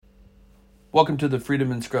Welcome to the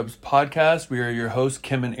Freedom and Scrubs podcast. We are your hosts,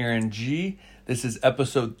 Kim and Aaron G. This is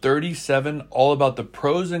episode 37, all about the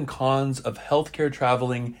pros and cons of healthcare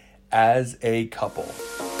traveling as a couple.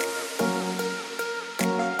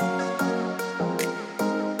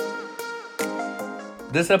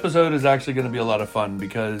 This episode is actually going to be a lot of fun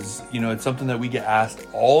because, it's something that we get asked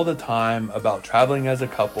all the time about traveling as a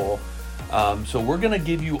couple. So we're going to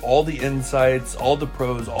give you all the insights, all the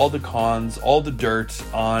pros, all the cons, all the dirt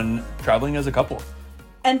on traveling as a couple.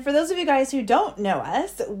 And for those of you guys who don't know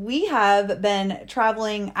us, we have been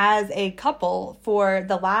traveling as a couple for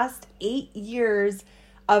the last 8 years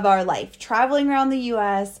of our life. Traveling around the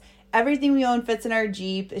U.S., everything we own fits in our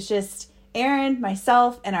Jeep. It's just Aaron,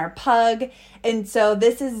 myself, and our pug. And so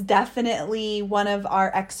this is definitely one of our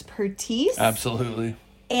expertise. Absolutely.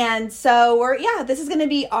 And so this is going to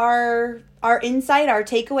be our insight, our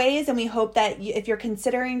takeaways, and we hope that if you're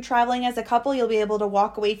considering traveling as a couple, you'll be able to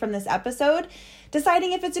walk away from this episode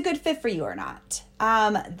deciding if it's a good fit for you or not.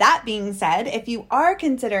 That being said, if you are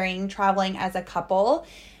considering traveling as a couple,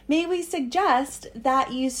 may we suggest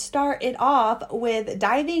that you start it off with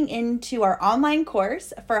diving into our online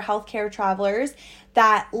course for healthcare travelers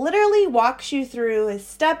that literally walks you through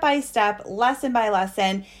step by step, lesson by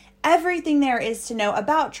lesson, everything there is to know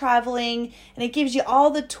about traveling, and it gives you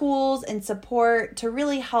all the tools and support to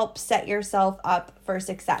really help set yourself up for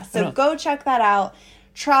success. So go check that out.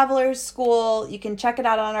 Travelers School. You can check it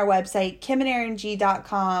out on our website,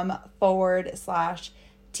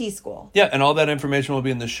 kimandaaronG.com/T-School. Yeah, and all that information will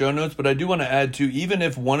be in the show notes, but I do want to add too, even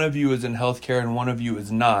if one of you is in healthcare and one of you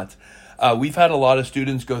is not, we've had a lot of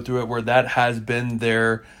students go through it where that has been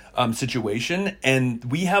their situation, and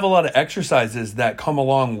we have a lot of exercises that come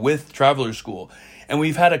along with Traveler School. And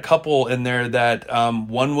we've had a couple in there that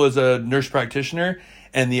one was a nurse practitioner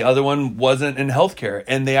and the other one wasn't in healthcare,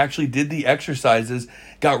 and they actually did the exercises,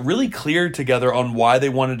 got really clear together on why they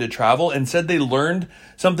wanted to travel, and said they learned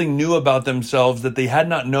something new about themselves that they had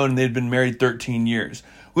not known. They'd been married 13 years,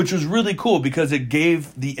 which was really cool because it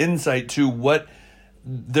gave the insight to what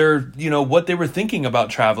what they were thinking about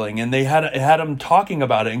traveling, and they had them talking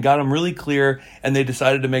about it and got them really clear, and they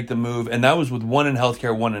decided to make the move. And that was with one in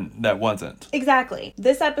healthcare, one that wasn't. Exactly.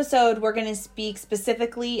 This episode, we're going to speak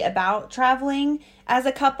specifically about traveling as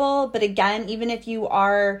a couple. But again, even if you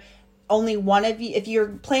are only one of you, if you're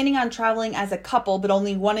planning on traveling as a couple, but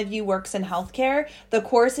only one of you works in healthcare, the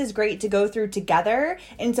course is great to go through together.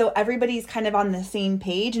 And so everybody's kind of on the same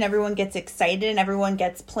page and everyone gets excited and everyone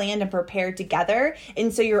gets planned and prepared together.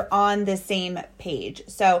 And so you're on the same page.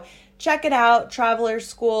 So check it out, Traveler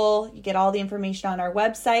School. You get all the information on our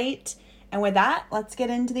website. And with that, let's get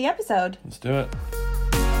into the episode. Let's do it.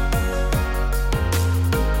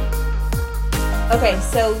 Okay,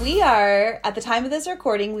 so we are, at the time of this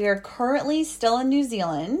recording, we are currently still in New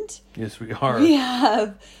Zealand. Yes, we are. We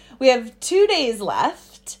have 2 days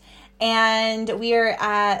left, and we are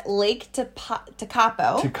at Lake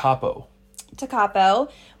Tekapo.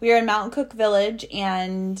 We are in Mountain Cook Village,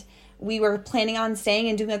 and we were planning on staying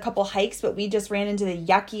and doing a couple hikes, but we just ran into the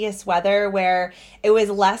yuckiest weather where it was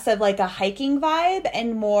less of like a hiking vibe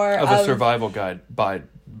and more of a survival guide.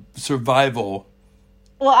 Survival.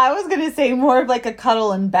 Well, I was going to say more of like a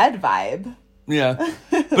cuddle in bed vibe. Yeah.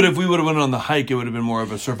 But if we would have went on the hike, it would have been more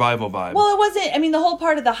of a survival vibe. Well, it wasn't. I mean, the whole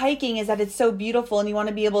part of the hiking is that it's so beautiful and you want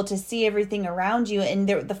to be able to see everything around you. And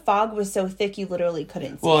the fog was so thick, you literally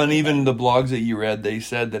couldn't see Well, and anything. even the blogs that you read, they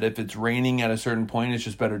said that if it's raining at a certain point, it's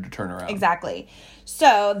just better to turn around. Exactly.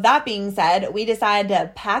 So that being said, we decided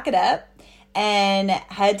to pack it up and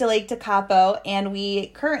head to Lake Tekapo, and we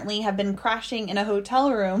currently have been crashing in a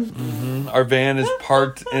hotel room. Mm-hmm. Our van is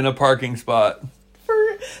parked in a parking spot.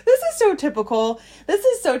 This is so typical. This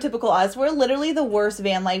is so typical us. We're literally the worst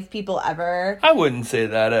van life people ever. I wouldn't say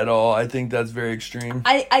that at all. I think that's very extreme.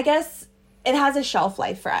 I guess it has a shelf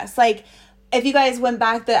life for us. Like, if you guys went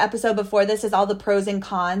back, the episode before this is all the pros and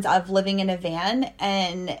cons of living in a van,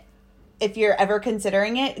 and if you're ever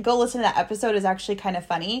considering it, go listen to that episode. It's actually kind of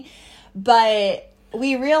funny. But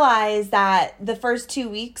we realized that the first 2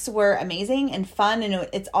 weeks were amazing and fun, and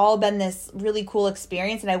it's all been this really cool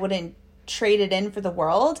experience, and I wouldn't trade it in for the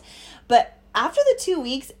world. But after the 2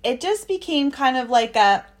 weeks, it just became kind of like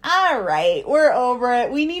all right, we're over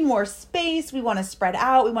it. We need more space. We want to spread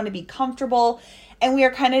out. We want to be comfortable. And we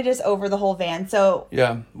are kind of just over the whole van. So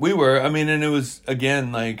yeah, we were. I mean, and it was,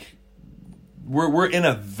 again, like, we're in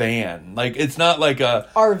a van. Like, it's not like a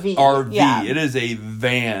RV. Yeah. It is a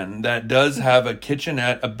van that does have a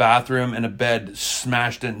kitchenette, a bathroom, and a bed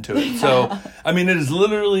smashed into it. Yeah. So, I mean, it is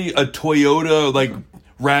literally a Toyota, like,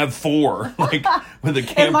 RAV4, like with a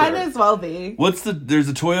camper. It might as well be. There's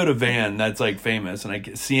a Toyota van that's like famous,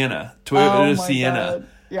 and Sienna. Toyota Sienna. God.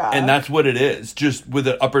 Yeah. And that's what it is, just with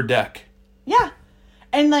an upper deck. Yeah.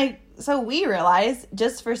 And like, so we realize,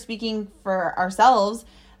 just for speaking for ourselves,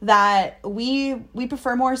 that we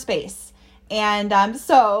prefer more space. And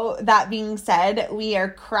so that being said, we are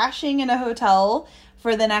crashing in a hotel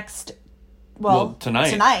for the next,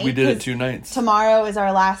 tonight. We did it 2 nights. Tomorrow is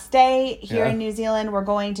our last day here Yeah. in New Zealand. We're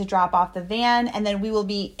going to drop off the van, and then we will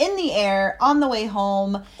be in the air on the way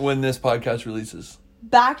home. When this podcast releases.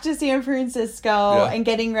 Back to San Francisco and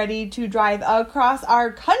getting ready to drive across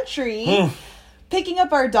our country, picking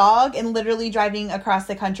up our dog and literally driving across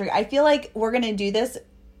the country. I feel like we're going to do this.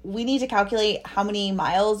 We need to calculate how many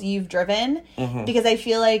miles you've driven because I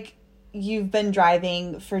feel like you've been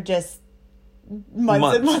driving for just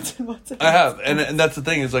months and months and months. I have. And that's the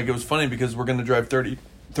thing is like, it was funny because we're going to drive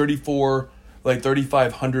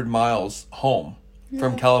 3,500 miles home.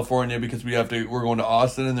 From California because we're going to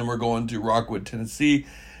Austin and then we're going to Rockwood, Tennessee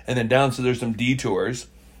and then down. So there's some detours.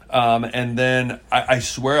 And then I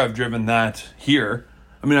swear I've driven that here.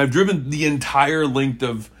 I mean, I've driven the entire length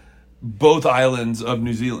of both islands of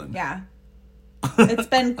New Zealand. Yeah. It's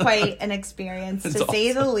been quite an experience to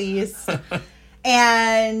say the least.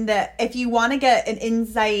 And if you want to get an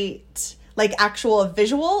insight, like actual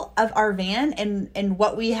visual of our van and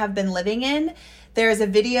what we have been living in, there's a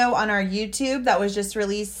video on our YouTube that was just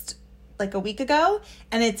released like a week ago,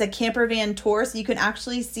 and it's a camper van tour, so you can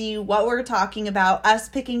actually see what we're talking about, us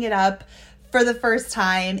picking it up for the first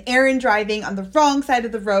time, Aaron driving on the wrong side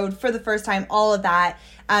of the road for the first time, all of that.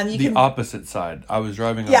 Opposite side. I was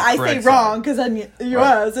driving on the correct I say wrong because in the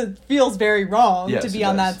US it feels very wrong to be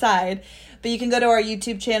on that side. But you can go to our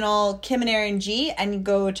YouTube channel, Kim and Aaron G, and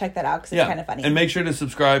go check that out because it's kind of funny. And make sure to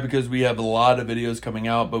subscribe because we have a lot of videos coming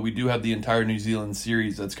out, but we do have the entire New Zealand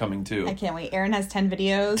series that's coming too. I can't wait. Aaron has 10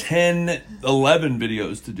 videos. 11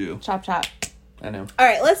 videos to do. Chop, chop. I know. All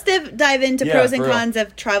right, let's dive into pros and cons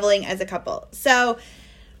of traveling as a couple. So,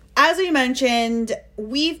 as we mentioned,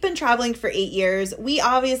 we've been traveling for 8 years. We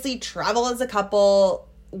obviously travel as a couple.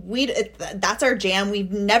 That's our jam. We've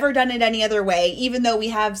never done it any other way, even though we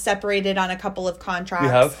have separated on a couple of contracts. We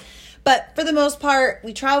have. But for the most part,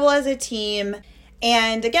 we travel as a team.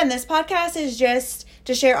 And again, this podcast is just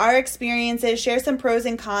to share our experiences, share some pros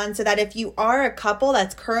and cons, so that if you are a couple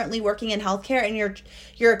that's currently working in healthcare and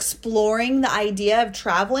you're exploring the idea of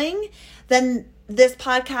traveling, then this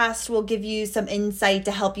podcast will give you some insight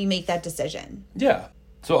to help you make that decision. Yeah.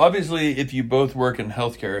 So obviously, if you both work in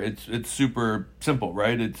healthcare, it's super simple,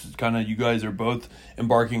 right? It's kind of you guys are both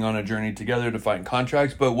embarking on a journey together to find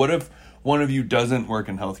contracts. But what if one of you doesn't work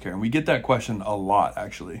in healthcare? And we get that question a lot,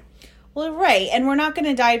 actually. Well, right. And we're not going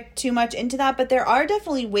to dive too much into that, but there are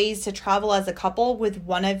definitely ways to travel as a couple with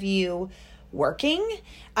one of you working.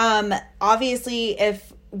 Obviously,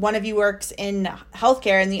 if one of you works in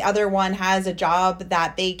healthcare and the other one has a job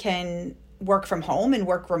that they can work from home and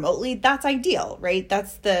work remotely, that's ideal, right?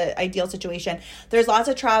 That's the ideal situation. There's lots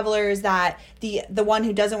of travelers that the one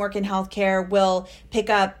who doesn't work in healthcare will pick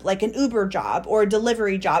up like an Uber job or a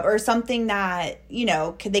delivery job or something that,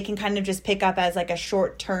 they can kind of just pick up as like a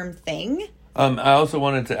short-term thing. I also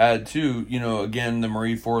wanted to add too, again, the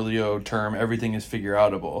Marie Forleo term, everything is figure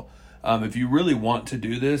outable. If you really want to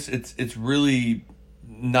do this, it's really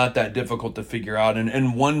not that difficult to figure out.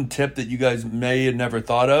 And one tip that you guys may have never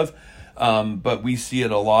thought of, but we see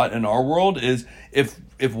it a lot in our world, is if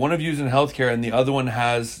one of you is in healthcare and the other one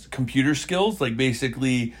has computer skills, like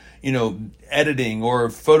basically, editing or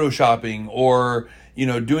photoshopping or,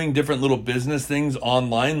 doing different little business things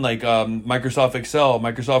online, like Microsoft Excel,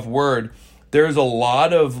 Microsoft Word, there's a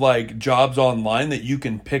lot of like jobs online that you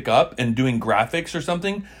can pick up and doing graphics or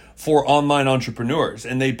something for online entrepreneurs,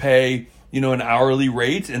 and they pay an hourly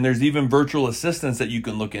rate, and there's even virtual assistants that you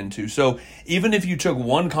can look into. So even if you took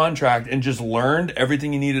one contract and just learned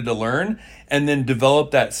everything you needed to learn and then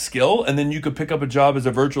develop that skill, and then you could pick up a job as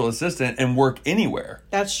a virtual assistant and work anywhere.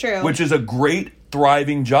 That's true. Which is a great,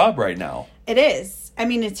 thriving job right now. It is. I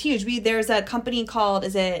mean, it's huge. There's a company called,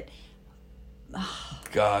 Bailage.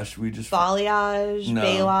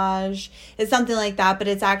 It's something like that, but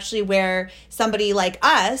it's actually where somebody like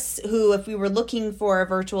us, who if we were looking for a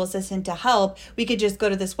virtual assistant to help, we could just go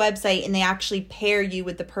to this website and they actually pair you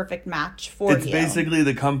with the perfect match for you. It's basically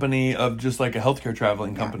the company of just like a healthcare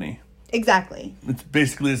traveling company. Exactly. It's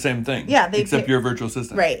basically the same thing. Yeah. Except you're a virtual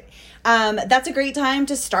assistant. Right. That's a great time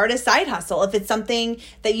to start a side hustle if it's something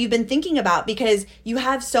that you've been thinking about, because you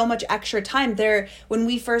have so much extra time there. When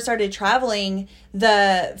we first started traveling,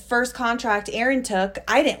 the first contract Aaron took,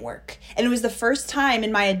 I didn't work. And it was the first time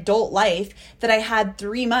in my adult life that I had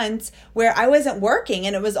 3 months where I wasn't working.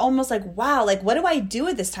 And it was almost like, wow, like, what do I do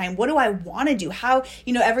at this time? What do I want to do? How,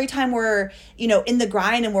 every time we're, in the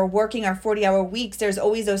grind and we're working our 40-hour weeks, there's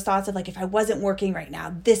always those thoughts of like, if I wasn't working right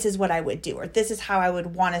now, this is what I would do, or this is how I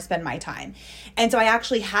would want to spend my time. And so I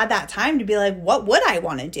actually had that time to be like, what would I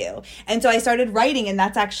want to do? And so I started writing, and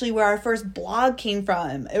that's actually where our first blog came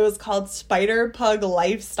from. It was called Spider Pug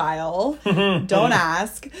Lifestyle. Don't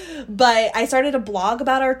ask. But I started a blog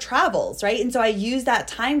about our travels, right? And so I used that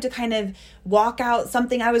time to kind of walk out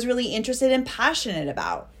something I was really interested and passionate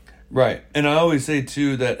about. Right. And I always say,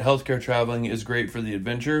 too, that healthcare traveling is great for the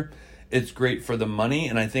adventure. It's great for the money.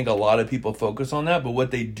 And I think a lot of people focus on that. But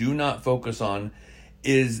what they do not focus on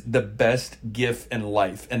is the best gift in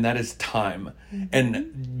life, and that is time. Mm-hmm.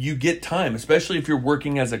 And you get time, especially if you're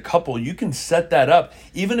working as a couple. You can set that up,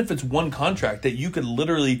 even if it's one contract, that you could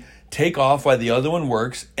literally take off while the other one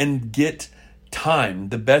works and get time,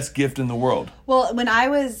 the best gift in the world. Well, when I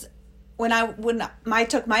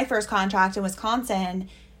took my first contract in Wisconsin,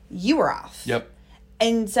 you were off. Yep.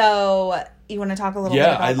 And so you want to talk a little bit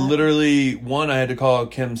about that? Yeah, I had to call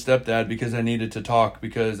Kim's stepdad because I needed to talk,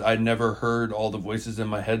 because I'd never heard all the voices in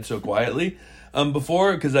my head so quietly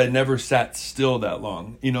before, because I never sat still that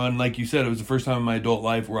long. And like you said, it was the first time in my adult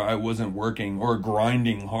life where I wasn't working or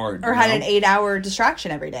grinding hard. Or had an 8-hour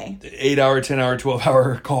distraction every day. 8-hour, 10-hour,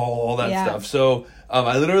 12-hour call, all that stuff. So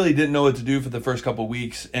I literally didn't know what to do for the first couple of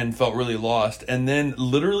weeks and felt really lost, and then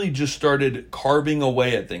literally just started carving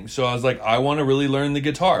away at things. So I was like, I want to really learn the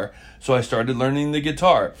guitar. So I started learning the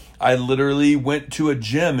guitar. I literally went to a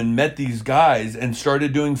gym and met these guys and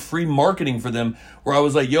started doing free marketing for them, where I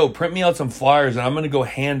was like, yo, print me out some flyers and I'm going to go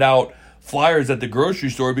hand out flyers at the grocery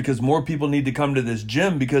store, because more people need to come to this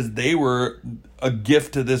gym because they were a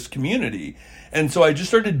gift to this community. And so I just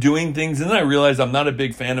started doing things, and then I realized I'm not a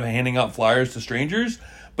big fan of handing out flyers to strangers,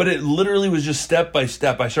 but it literally was just step by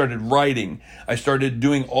step. I started writing. I started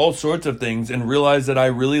doing all sorts of things and realized that I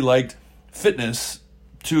really liked fitness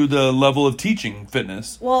to the level of teaching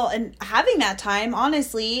fitness. Well, and having that time,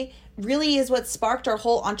 honestly, really is what sparked our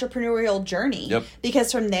whole entrepreneurial journey. Yep.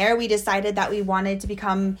 Because from there, we decided that we wanted to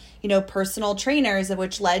become, personal trainers,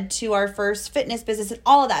 which led to our first fitness business and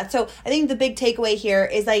all of that. So I think the big takeaway here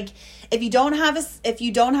is, like, if you don't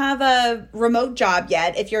have a remote job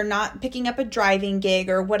yet, if you're not picking up a driving gig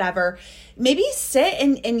or whatever, maybe sit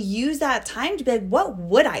and use that time to be like, what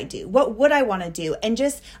would I do? What would I want to do? And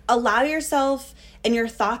just allow yourself and your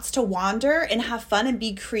thoughts to wander and have fun and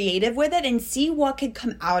be creative with it and see what could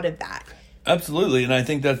come out of that. Absolutely. And I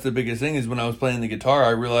think that's the biggest thing is when I was playing the guitar,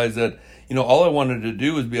 I realized that, all I wanted to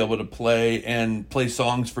do was be able to play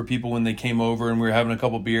songs for people when they came over and we were having a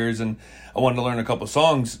couple beers, and I wanted to learn a couple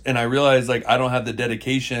songs. And I realized, like, I don't have the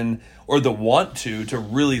dedication or the want to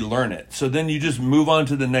really learn it. So then you just move on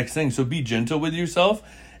to the next thing. So be gentle with yourself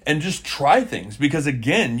and just try things, because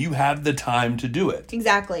again, you have the time to do it.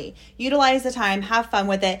 Exactly. Utilize the time, have fun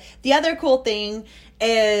with it. The other cool thing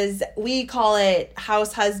is we call it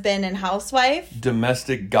house husband and housewife.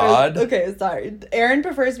 Domestic God. Okay, sorry. Aaron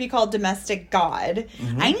prefers to be called domestic God.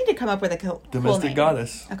 Mm-hmm. I need to come up with a cool domestic name.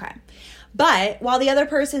 Goddess. Okay. But while the other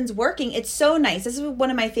person's working, it's so nice. This is one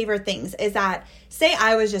of my favorite things, is that, say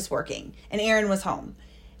I was just working and Aaron was home.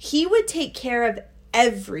 He would take care of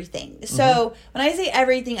everything. So when I say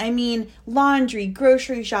everything, I mean laundry,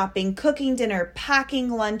 grocery shopping, cooking dinner, packing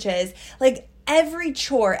lunches, like every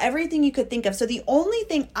chore, everything you could think of. So the only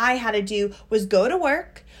thing I had to do was go to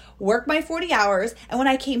work my 40 hours. And when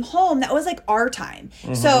I came home, that was like our time.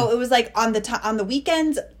 So it was like on the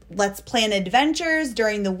weekends, let's plan adventures.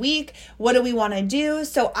 During the week, what do we want to do?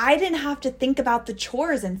 So I didn't have to think about the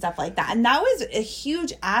chores and stuff like that. And that was a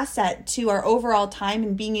huge asset to our overall time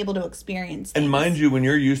and being able to experience things. And mind you, when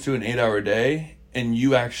you're used to an 8-hour day and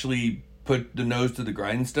you actually put the nose to the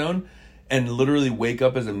grindstone and literally wake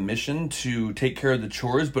up as a mission to take care of the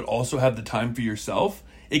chores, but also have the time for yourself,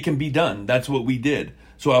 it can be done. That's what we did.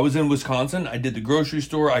 So I was in Wisconsin. I did the grocery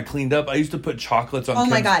store. I cleaned up. I used to put chocolates on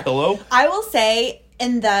Kim's pillow. I will say,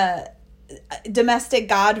 in the domestic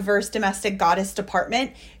god versus domestic goddess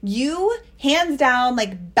department, you hands down,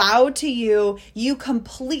 like, bow to you. You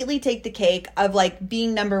completely take the cake of, like,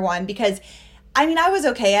 being number one, because I mean, I was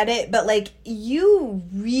okay at it, but like you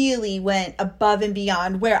really went above and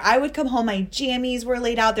beyond where I would come home, my jammies were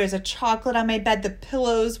laid out, there's a chocolate on my bed, the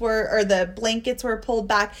pillows were, or the blankets were pulled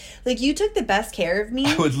back. Like you took the best care of me.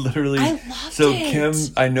 I would literally. I loved so it. Kim,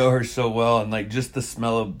 I know her so well, and like just the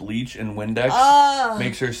smell of bleach and Windex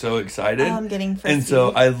makes her so excited. I'm getting frisky. And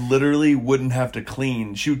so I literally wouldn't have to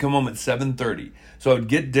clean. She would come home at 7:30. So I would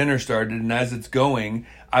get dinner started, and as it's going,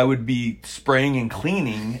 I would be spraying and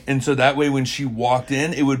cleaning. And so that way when she walked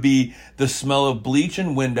in, it would be the smell of bleach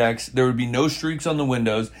and Windex. There would be no streaks on the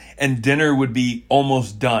windows, and dinner would be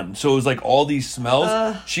almost done. So it was like all these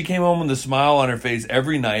smells. She came home with a smile on her face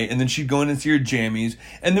every night, and then she'd go in and see her jammies.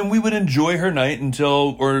 And then we would enjoy her night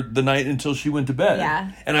the night until she went to bed.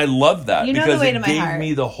 Yeah. And I loved that You know because the way it to my gave heart.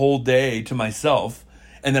 me the whole day to myself.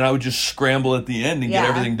 And then I would just scramble at the end and get Yeah.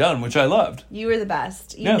 everything done, which I loved. You were the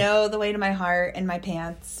best. You Yeah. know the way to my heart and my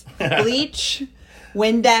pants. Bleach,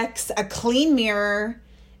 Windex, a clean mirror,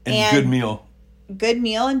 And good meal. Good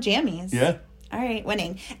meal and jammies. Yeah. All right,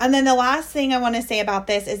 winning. And then the last thing I want to say about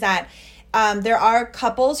this is that there are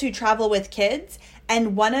couples who travel with kids,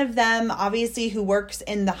 and one of them, obviously, who works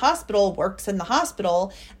in the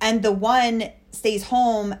hospital, and the one stays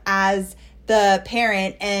home as the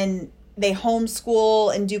parent, and they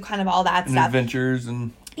homeschool and do kind of all that And stuff. adventures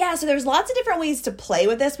and... Yeah, so there's lots of different ways to play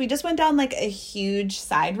with this. We just went down like a huge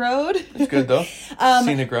side road. It's good though.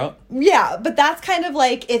 Scenic route. Yeah, but that's kind of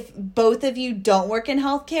like if both of you don't work in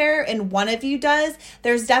healthcare and one of you does,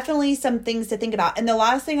 there's definitely some things to think about. And the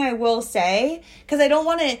last thing I will say, because I don't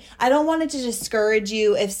want it to discourage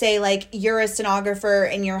you if, say, like you're a stenographer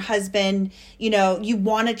and your husband, you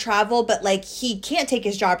want to travel, but like he can't take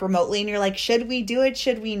his job remotely, and you're like, should we do it?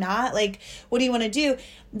 Should we not? Like, what do you want to do?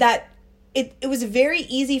 It was very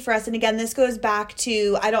easy for us. And again, this goes back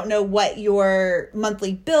to, I don't know what your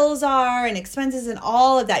monthly bills are and expenses and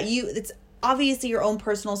all of that. It's obviously your own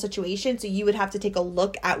personal situation. So you would have to take a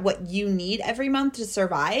look at what you need every month to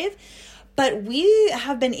survive. But we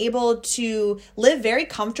have been able to live very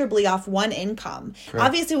comfortably off one income. Correct.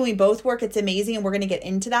 Obviously, when we both work, it's amazing, and we're going to get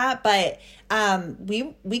into that. But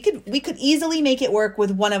we could easily make it work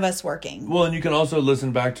with one of us working. Well, and you can also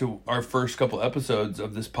listen back to our first couple episodes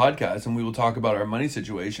of this podcast, and we will talk about our money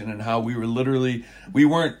situation and how we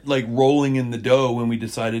weren't like rolling in the dough when we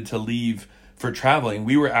decided to leave for traveling.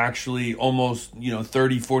 We were actually almost,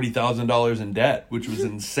 $30,000-$40,000 in debt, which was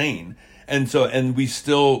insane. And we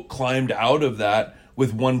still climbed out of that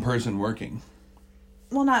with one person working.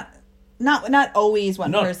 Well, not always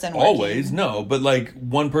one person working. Always, no. But like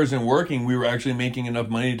one person working, we were actually making enough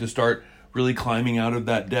money to start really climbing out of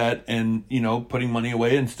that debt and, putting money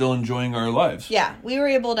away and still enjoying our lives. Yeah, we were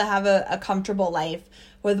able to have a comfortable life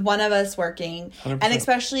with one of us working. 100%. And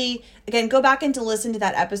especially, again, go back and to listen to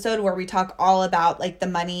that episode where we talk all about like the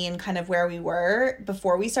money and kind of where we were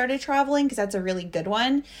before we started traveling, because that's a really good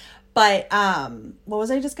one. But what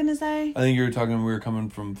was I just going to say? I think you were talking, we were coming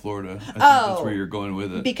from Florida. I think that's where you're going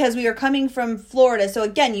with it. Because we were coming from Florida. So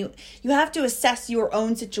again, you have to assess your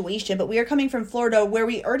own situation. But we are coming from Florida where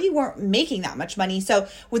we already weren't making that much money. So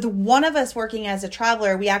with one of us working as a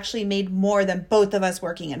traveler, we actually made more than both of us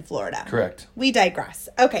working in Florida. Correct. We digress.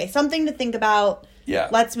 Okay, something to think about. Yeah.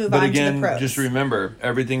 Let's move on to the pros. Just remember,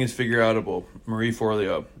 everything is figure-outable. Marie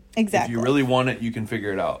Forleo. Exactly. If you really want it, you can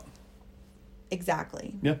figure it out.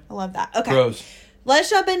 Exactly. Yeah. I love that. Okay. Pros. Let's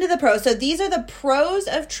jump into the pros. So these are the pros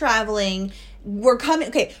of traveling. We're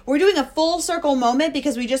doing a full circle moment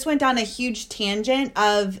because we just went down a huge tangent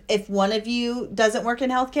of if one of you doesn't work in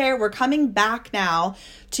healthcare. We're coming back now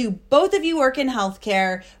to both of you work in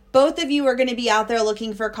healthcare. Both of you are going to be out there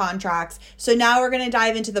looking for contracts. So now we're going to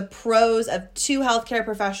dive into the pros of two healthcare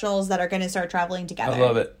professionals that are going to start traveling together. I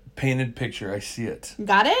love it. Painted picture. I see it.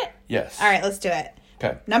 Got it? Yes. All right, let's do it.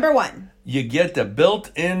 Okay. Number one. You get the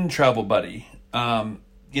built-in travel buddy.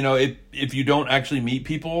 If you don't actually meet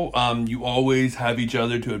people, you always have each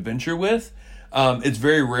other to adventure with. It's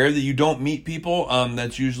very rare that you don't meet people.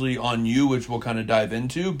 That's usually on you, which we'll kind of dive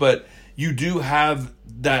into. But you do have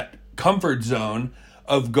that comfort zone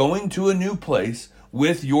of going to a new place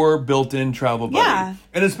with your built-in travel buddy. Yeah.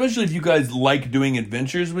 And especially if you guys like doing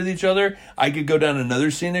adventures with each other, I could go down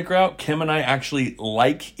another scenic route. Kim and I actually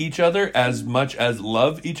like each other as much as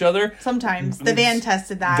love each other. Sometimes. The van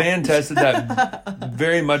tested that. Van tested that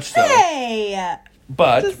very much so. Hey!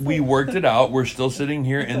 But we worked it out. We're still sitting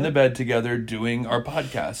here in the bed together doing our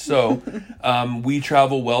podcast. So we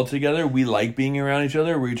travel well together. We like being around each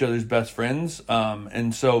other. We're each other's best friends.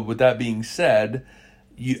 And so with that being said,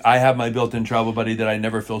 I have my built-in travel buddy that I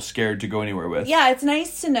never feel scared to go anywhere with. Yeah, it's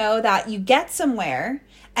nice to know that you get somewhere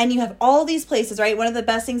and you have all these places, right? One of the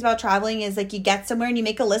best things about traveling is like you get somewhere and you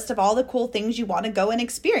make a list of all the cool things you want to go and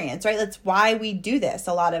experience, right? That's why we do this,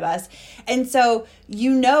 a lot of us. And so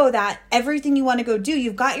you know that everything you want to go do,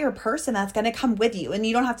 you've got your person that's going to come with you. And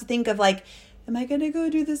you don't have to think of like, am I going to go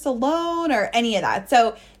do this alone or any of that?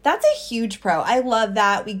 So that's a huge pro. I love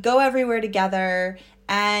that. We go everywhere together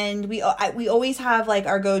and we always have like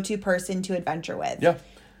our go-to person to adventure with. Yeah.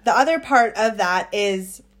 The other part of that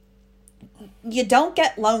is you don't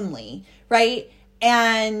get lonely, right?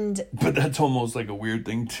 But that's almost like a weird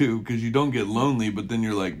thing too, because you don't get lonely, but then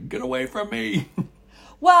you're like, get away from me.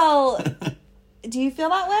 Well, do you feel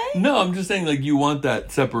that way? No, I'm just saying like you want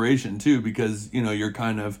that separation too, because you're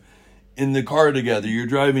kind of in the car together, you're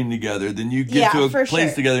driving together, then you get to a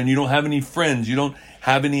place together and you don't have any friends, you don't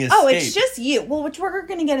have any escape. Oh, it's just you. Well, which we're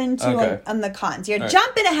going to get into on the cons. You're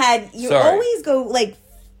jumping ahead. You always go like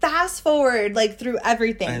fast forward like through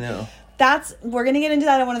everything. I know. We're going to get into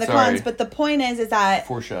that in one of the cons, but the point is that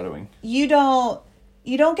foreshadowing. You don't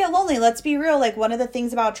get lonely. Let's be real. Like one of the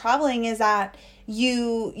things about traveling is that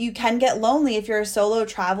you can get lonely if you're a solo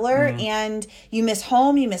traveler and you miss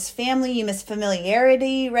home, you miss family, you miss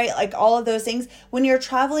familiarity, right? Like all of those things. When you're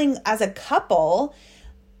traveling as a couple,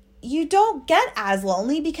 you don't get as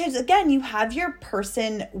lonely because again, you have your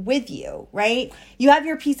person with you, right? You have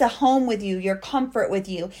your piece of home with you, your comfort with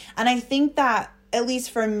you. And I think that at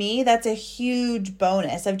least for me, that's a huge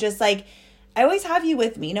bonus of just like, I always have you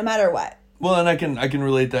with me no matter what. Well, and I can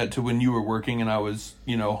relate that to when you were working and I was,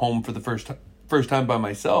 home for the first time by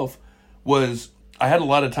myself. Was I had a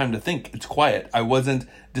lot of time to think. It's quiet. I wasn't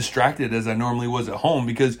distracted as I normally was at home,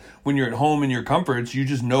 because when you're at home in your comforts, you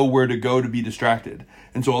just know where to go to be distracted.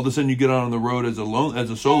 And so all of a sudden you get on the road as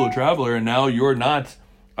a solo traveler, and now you're not.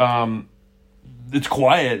 It's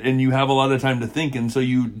quiet and you have a lot of time to think, and so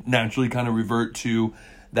you naturally kind of revert to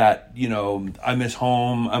that. I miss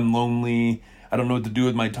home. I'm lonely. I don't know what to do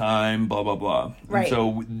with my time, blah, blah, blah. Right. And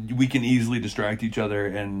so we can easily distract each other,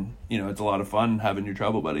 and, it's a lot of fun having your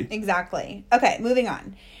travel buddy. Exactly. Okay, moving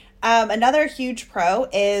on. Another huge pro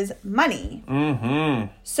is money.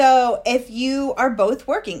 Mm-hmm. So if you are both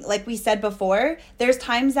working, like we said before, there's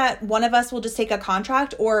times that one of us will just take a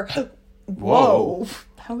contract or... Whoa.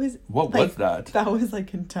 What was that? That was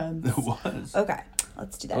like intense. It was. Okay,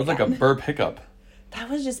 let's do that. That was like a burp hiccup. That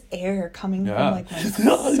was just air coming from like my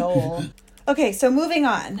soul. Okay, so moving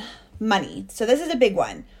on. Money. So this is a big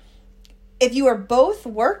one. If you are both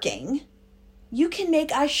working, you can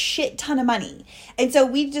make a shit ton of money. And so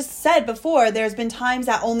we just said before, there's been times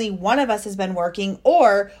that only one of us has been working,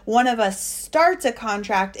 or one of us starts a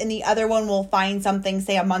contract and the other one will find something,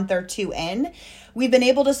 say a month or two in. We've been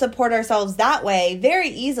able to support ourselves that way very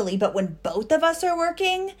easily. But when both of us are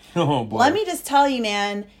working, oh boy, let me just tell you,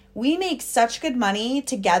 man, we make such good money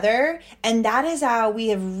together, and that is how we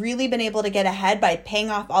have really been able to get ahead by paying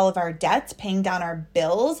off all of our debts, paying down our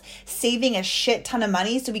bills, saving a shit ton of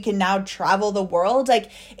money so we can now travel the world.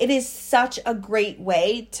 Like, it is such a great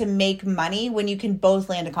way to make money when you can both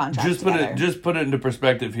land a contract together. Just put it into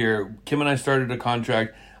perspective here. Kim and I started a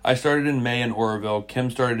contract. I started in May in Oroville.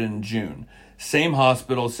 Kim started in June. Same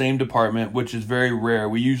hospital, same department, which is very rare.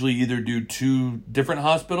 We usually either do two different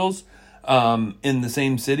hospitals in the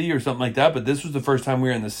same city or something like that, but this was the first time we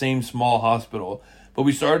were in the same small hospital. But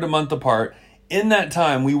we started a month apart. In that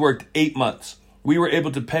time, we worked 8 months. We were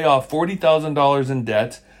able to pay off $40,000 in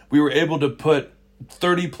debt. We were able to put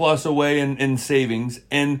 30 plus away in savings,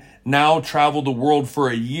 and now travel the world for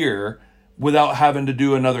a year without having to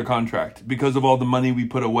do another contract because of all the money we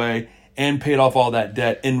put away and paid off all that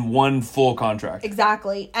debt in one full contract.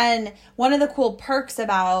 Exactly. And one of the cool perks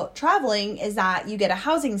about traveling is that you get a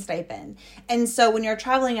housing stipend. And so when you're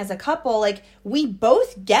traveling as a couple, like, we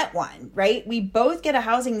both get one, right? We both get a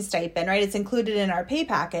housing stipend, right? It's included in our pay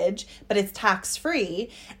package, but it's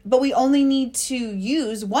tax-free. But we only need to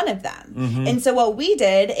use one of them. Mm-hmm. And so what we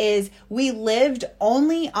did is we lived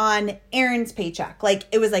only on Aaron's paycheck. Like,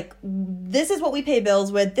 it was like, this is what we pay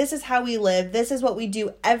bills with. This is how we live. This is what we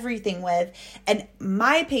do everything with. And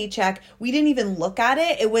my paycheck, we didn't even look at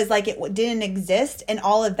it. It was like it didn't exist, and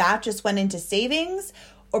all of that just went into savings,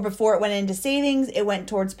 or before it went into savings, it went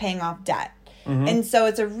towards paying off debt. Mm-hmm. And so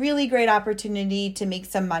it's a really great opportunity to make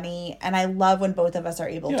some money, and I love when both of us are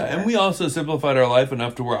able to work. And we also simplified our life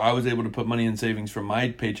enough to where I was able to put money in savings from my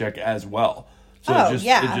paycheck as well. So it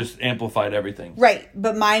just amplified everything. Right,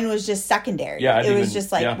 but mine was just secondary. Yeah, it was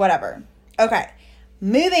just like whatever. Okay,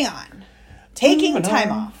 moving on. Taking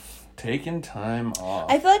time off. Taking time off.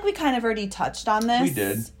 I feel like we kind of already touched on this. We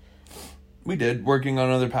did. We did, working on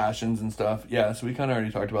other passions and stuff. Yeah, so we kind of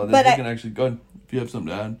already talked about this. But we can actually go ahead if you have something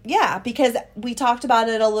to add. Yeah, because we talked about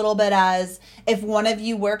it a little bit as if one of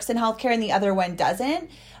you works in healthcare and the other one doesn't.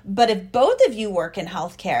 But if both of you work in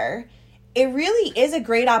healthcare, it really is a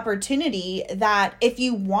great opportunity that if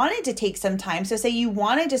you wanted to take some time, so say you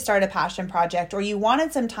wanted to start a passion project or you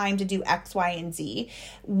wanted some time to do X, Y, and Z,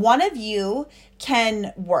 one of you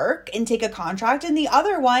can work and take a contract and the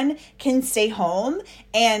other one can stay home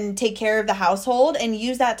and take care of the household and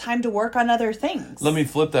use that time to work on other things. Let me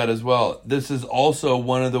flip that as well. This is also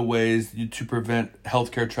one of the ways to prevent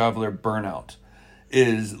healthcare traveler burnout,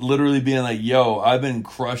 is literally being like, yo, I've been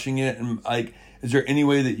crushing it, and like, is there any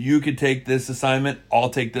way that you could take this assignment? I'll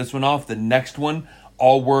take this one off. The next one,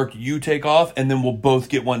 I'll work, you take off, and then we'll both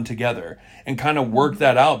get one together and kind of work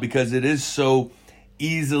that out, because it is so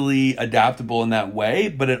easily adaptable in that way.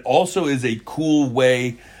 But it also is a cool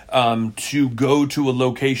way to go to a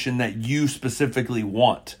location that you specifically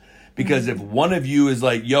want. Because if one of you is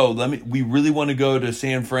like, yo, we really want to go to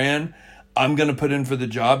San Fran, I'm going to put in for the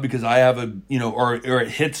job because I have a, or it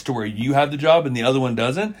hits to where you have the job and the other one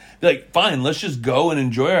doesn't. Be like, fine, let's just go and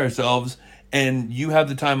enjoy ourselves, and you have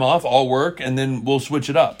the time off, I'll work, and then we'll switch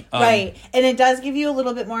it up. Right. And it does give you a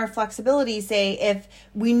little bit more flexibility. Say if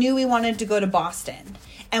we knew we wanted to go to Boston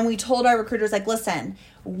and we told our recruiters, like, listen,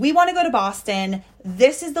 we want to go to Boston.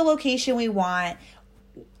 This is the location we want.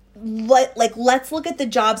 Let's look at the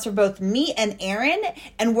jobs for both me and Aaron,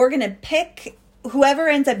 and we're going to pick whoever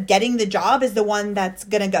ends up getting the job is the one that's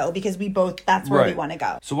going to go, because that's where we want to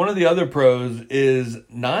go. So one of the other pros is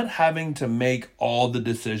not having to make all the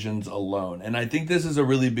decisions alone. And I think this is a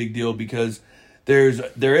really big deal, because there is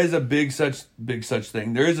a such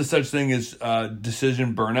thing. There is a such thing as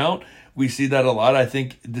decision burnout. We see that a lot. I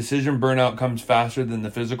think decision burnout comes faster than the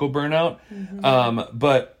physical burnout. Mm-hmm.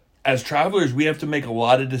 But as travelers, we have to make a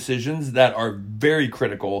lot of decisions that are very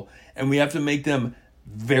critical, and we have to make them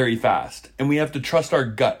very fast, and we have to trust our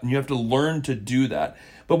gut, and you have to learn to do that.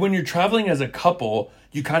 But when you're traveling as a couple,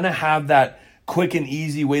 you kind of have that quick and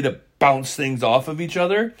easy way to bounce things off of each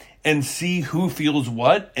other and see who feels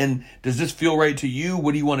what, and does this feel right to you?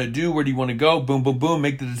 What do you want to do? Where do you want to go? Boom, boom, boom,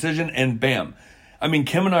 make the decision, and bam. I mean,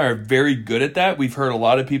 Kim and I are very good at that. We've heard a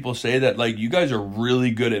lot of people say that, like, you guys are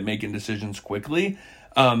really good at making decisions quickly.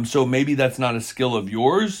 So maybe that's not a skill of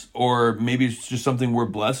yours, or maybe it's just something we're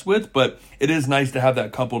blessed with, but it is nice to have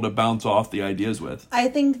that couple to bounce off the ideas with. I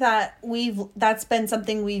think that that's been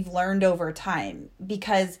something we've learned over time,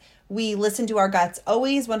 because we listen to our guts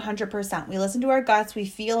always 100%. We listen to our guts, we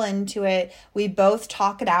feel into it, we both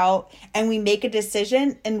talk it out, and we make a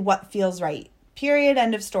decision in what feels right. Period,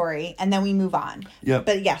 end of story, and then we move on. Yep.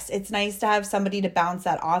 But yes, it's nice to have somebody to bounce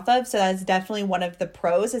that off of. So that's definitely one of the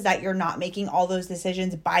pros, is that you're not making all those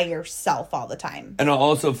decisions by yourself all the time. And I'll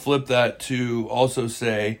also flip that to also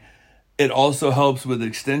say it also helps with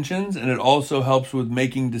extensions, and it also helps with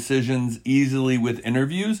making decisions easily with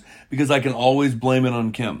interviews, because I can always blame it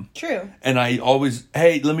on Kim. True. And I always,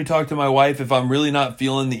 hey, let me talk to my wife. If I'm really not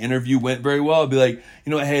feeling the interview went very well, I'll be like,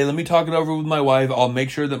 hey, let me talk it over with my wife. I'll make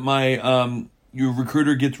sure that my your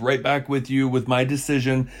recruiter gets right back with you with my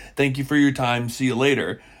decision. Thank you for your time. See you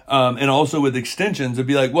later. And also with extensions, it'd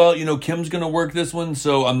be like, well, Kim's going to work this one,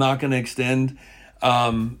 so I'm not going to extend.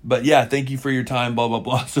 But yeah, thank you for your time, blah, blah,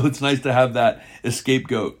 blah. So it's nice to have that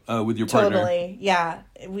scapegoat with your partner. Totally. Yeah.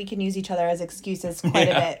 We can use each other as excuses quite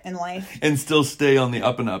a bit in life. And still stay on the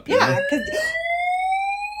up and up. Yeah. Because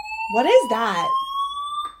what is that?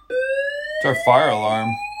 It's our fire alarm.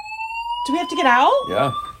 Do we have to get out?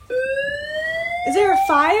 Yeah. Is there a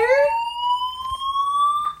fire?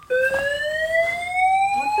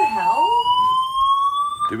 What the hell?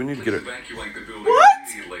 Do we need to get it? What?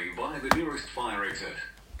 By the nearest fire exit.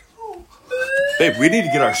 Babe, we need to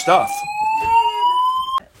get our stuff.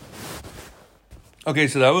 Okay,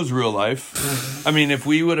 so that was real life. I mean, if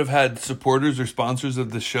we would have had supporters or sponsors of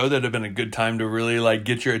the show, that'd have been a good time to really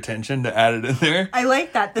get your attention, to add it in there. I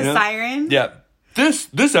like that. The siren. Yeah.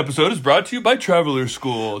 This episode is brought to you by Traveler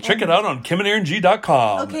School. Check it out on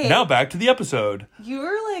kimandaaronG.com. Okay. Now back to the episode. You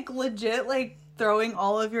were legit throwing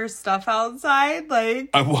all of your stuff outside.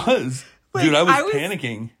 I was. Dude, I was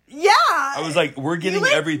panicking. Yeah. I was like, we're getting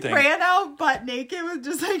everything. Ran out butt naked with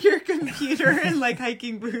just your computer and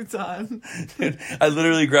hiking boots on. Dude, I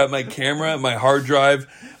literally grabbed my camera, my hard drive,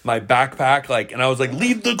 my backpack, and I was like,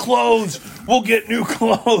 leave the clothes. We'll get new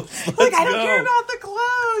clothes. Let's I don't go. care about the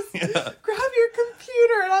clothes. Yeah. Grab your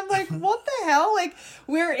computer. And I'm like, what the hell?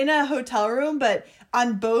 We're in a hotel room, but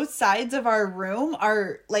on both sides of our room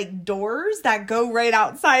are doors that go right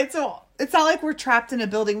outside. So It's not like we're trapped in a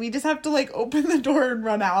building. We just have to like open the door and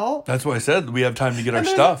run out. That's why I said we have time to get our And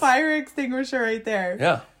there's stuff. a fire extinguisher right there.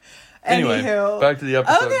 Yeah. Anyway, Anywho. back to the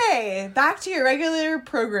episode. Okay, back to your regular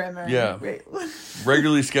programmer. Yeah. Wait.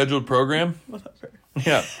 Regularly scheduled program. Whatever.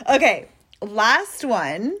 Yeah. Okay, last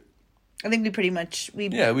one. I think we pretty much we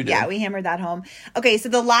did. Yeah, we hammered that home. Okay, so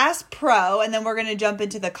the last pro, and then we're gonna jump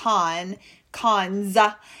into the cons,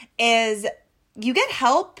 is you get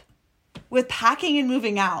help with packing and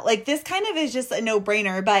moving out. Like, this kind of is just a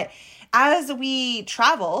no-brainer, but as we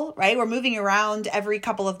travel, right, we're moving around every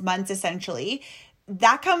couple of months essentially.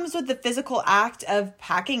 That comes with the physical act of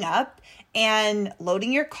packing up and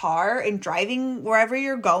loading your car and driving wherever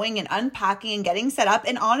you're going and unpacking and getting set up.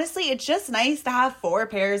 And honestly, it's just nice to have 4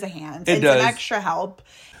 pairs of hands and does. some extra help.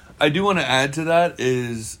 I do want to add to that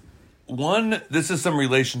is, one, this is some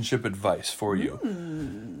relationship advice for you.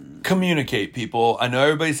 Communicate, people. I know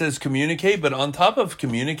everybody says communicate, but on top of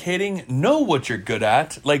communicating, know what you're good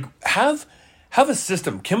at. Like, have a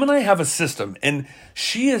system. Kim and I have a system, and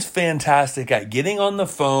she is fantastic at getting on the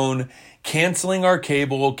phone, canceling our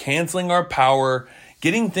cable, canceling our power,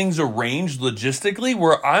 getting things arranged logistically,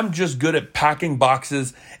 where I'm just good at packing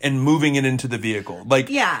boxes and moving it into the vehicle. Like,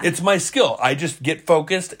 Yeah. it's my skill. I just get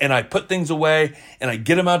focused and I put things away and I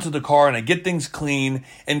get them out to the car and I get things clean.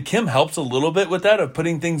 And Kim helps a little bit with that, of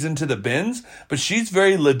putting things into the bins, but she's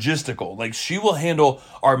very logistical. Like, she will handle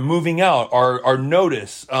our moving out, our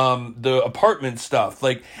notice, the apartment stuff,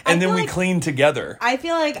 like, and then feel we like- clean together. I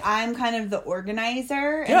feel like I'm kind of the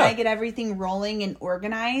organizer, and Yeah. I get everything rolling and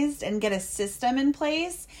organized and get a system in place.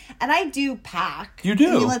 And I do pack. You do.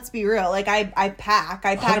 I mean, let's be real. Like, I pack.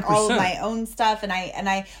 I pack all of 100%. my own stuff,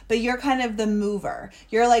 but you're kind of the mover.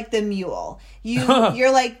 You're like the mule.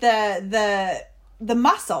 You're like the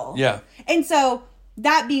muscle. Yeah. And so,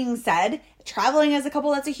 that being said, traveling as a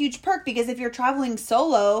couple, that's a huge perk, because if you're traveling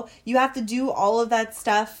solo, you have to do all of that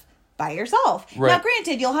stuff by yourself. Right. Now,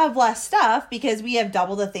 granted, you'll have less stuff because we have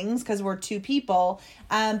double the things because we're 2 people.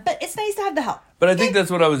 But it's nice to have the help. But I think that's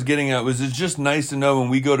what I was getting at, was it's just nice to know when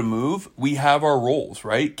we go to move, we have our roles,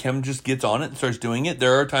 right? Kim just gets on it and starts doing it.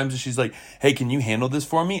 There are times that she's like, hey, can you handle this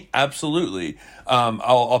for me? Absolutely.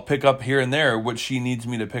 I'll pick up here and there what she needs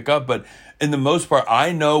me to pick up. But in the most part,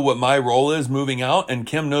 I know what my role is moving out, and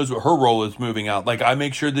Kim knows what her role is moving out. Like, I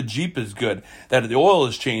make sure the Jeep is good, that the oil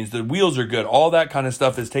is changed, the wheels are good. All that kind of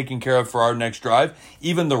stuff is taken care of for our next drive.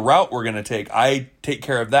 Even the route we're going to take, I take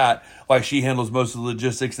care of that, while she handles most of the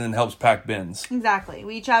logistics and then helps pack bins. Exactly.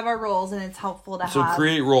 We each have our roles, and it's helpful to So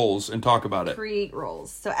create roles and talk about it. create roles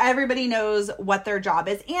so everybody knows what their job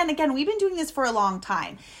is. And again, we've been doing this for a long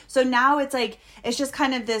time, so now it's like, it's just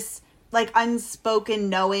kind of this like unspoken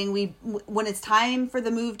knowing. When it's time for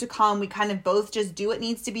the move to come, we kind of both just do what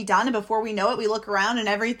needs to be done, and before we know it, we look around and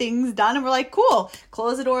everything's done, and we're like, cool,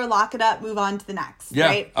 close the door, lock it up, move on to the next. Yeah.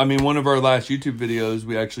 Right? I mean, one of our last YouTube videos,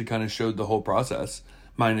 we actually kind of showed the whole process,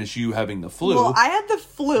 minus you having the flu. Well, I had the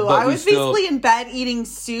flu. But I we was still- basically in bed eating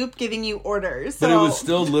soup, giving you orders. So, but it was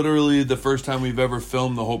still literally the first time we've ever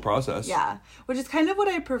filmed the whole process. yeah, which is kind of what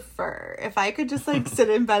I prefer. If I could just like sit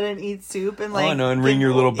in bed and eat soup and like, I know, and ring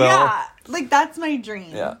your little bell. Yeah, like that's my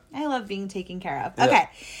dream. Yeah. I love being taken care of. Yeah. Okay,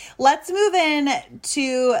 let's move in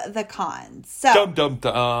to the cons. So Dum dum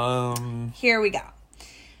dum. here we go.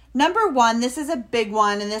 Number 1, this is a big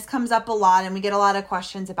one, and this comes up a lot, and we get a lot of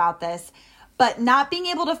questions about this. But not being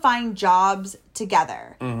able to find jobs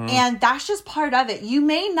together. And that's just part of it. You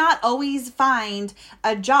may not always find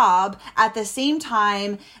a job at the same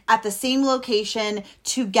time, at the same location,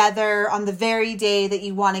 together on the very day that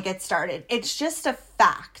you want to get started. It's just a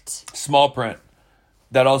fact. Small print.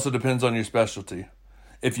 That also depends on your specialty.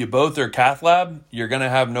 If you both are cath lab, you're going to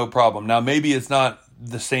have no problem. Now, maybe it's not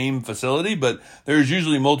the same facility, but there's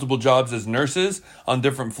usually multiple jobs as nurses on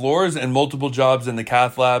different floors and multiple jobs in the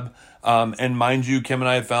cath lab. And mind you, Kim and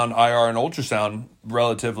I have found IR and ultrasound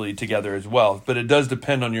relatively together as well, but it does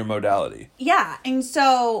depend on your modality. Yeah. And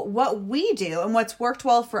so what we do and what's worked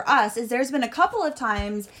well for us is there's been a couple of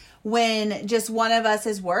times when just one of us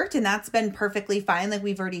has worked, and that's been perfectly fine, like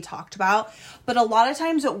we've already talked about. But a lot of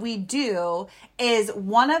times what we do is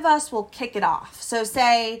one of us will kick it off. So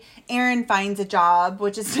say Aaron finds a job,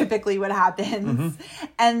 which is typically what happens,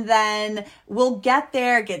 and then we'll get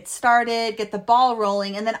there, get started, get the ball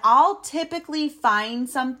rolling, and then I'll typically find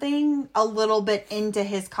something a little bit into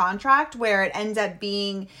his contract where it ends up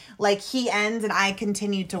being like he ends and I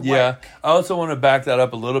continue to work. Yeah. I also want to back that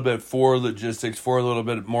up a little bit for logistics, for a little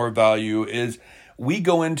bit more value, is we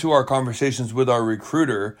go into our conversations with our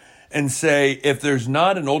recruiter and say, if there's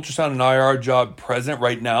not an ultrasound and IR job present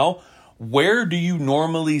right now, where do you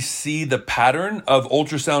normally see the pattern of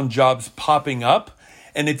ultrasound jobs popping up?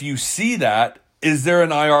 And if you see that, is there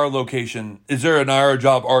an IR location? Is there an IR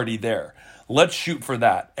job already there? Let's shoot for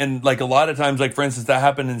that. And like a lot of times, like for instance, that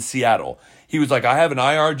happened in Seattle. He was like, I have an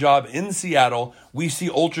IR job in Seattle. We see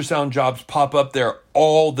ultrasound jobs pop up there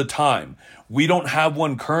all the time. We don't have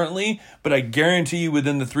one currently, but I guarantee you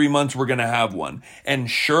within the 3 months, we're going to have one.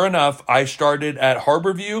 And sure enough, I started at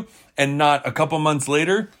Harborview, and not a couple months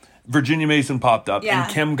later, Virginia Mason popped up. Yeah.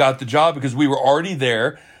 And Kim got the job because we were already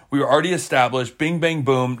there. We were already established. Bing, bang,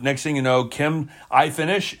 boom. Next thing you know, I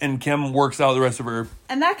finish, and Kim works out the rest of her.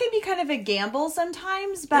 And that can be kind of a gamble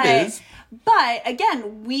sometimes, but It is. But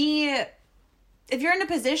again, if you're in a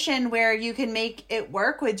position where you can make it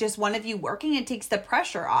work with just one of you working, it takes the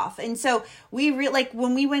pressure off. And so like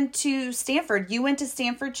when we went to Stanford, you went to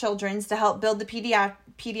Stanford Children's to help build the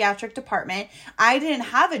pediatric department. I didn't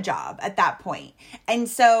have a job at that point. And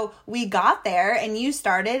so we got there and you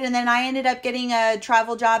started, and then I ended up getting a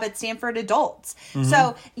travel job at Stanford Adults. Mm-hmm.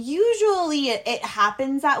 So usually it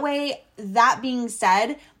happens that way. That being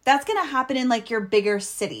said, that's going to happen in like your bigger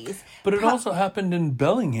cities. But it also happened in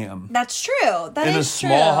Bellingham. That's true. That is true.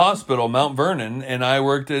 In a small hospital, Mount Vernon, and I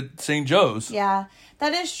worked at St. Joe's. Yeah,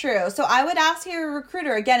 that is true. So I would ask your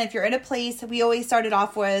recruiter, again, if you're in a place, we always started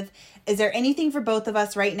off with, is there anything for both of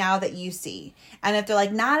us right now that you see? And if they're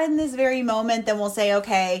like, not in this very moment, then we'll say,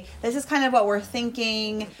 okay, this is kind of what we're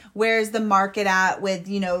thinking. Where's the market at with,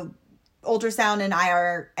 ultrasound and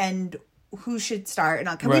IR and who should start?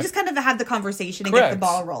 And we just kind of have the conversation and get the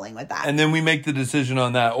ball rolling with that. And then we make the decision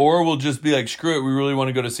on that. Or we'll just be like, screw it, we really want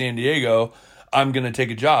to go to San Diego. I'm going to take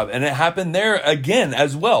a job. And it happened there again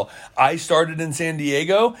as well. I started in San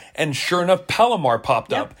Diego, and sure enough, Palomar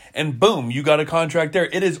popped up. And boom, you got a contract there.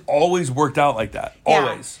 It has always worked out like that.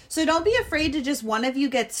 Always. So don't be afraid to just one of you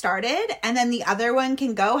get started, and then the other one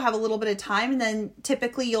can go have a little bit of time. And then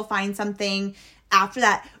typically you'll find something after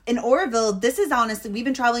that. In Oroville, this is honestly, we've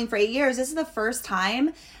been traveling for 8 years. This is the first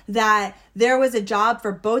time that there was a job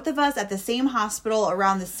for both of us at the same hospital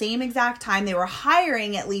around the same exact time. They were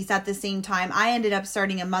hiring at least at the same time. I ended up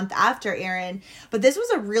starting a month after Aaron, but this was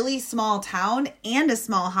a really small town and a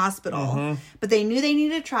small hospital. Mm-hmm. But they knew they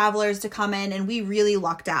needed travelers to come in, and we really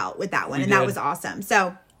lucked out with that one. That was awesome.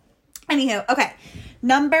 So anywho, okay.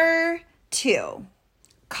 Number 2,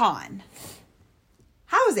 con.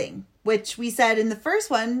 Housing, which we said in the first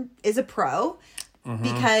one is a pro. Mm-hmm.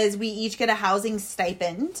 Because we each get a housing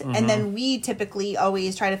stipend. Mm-hmm. And then we typically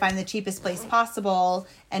always try to find the cheapest place possible.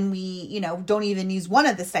 And we, don't even use one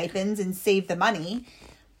of the stipends and save the money.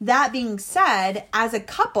 That being said, as a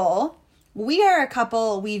couple, we are a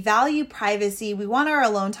couple. We value privacy. We want our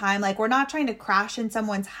alone time. Like, we're not trying to crash in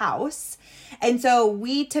someone's house. And so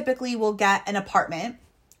we typically will get an apartment.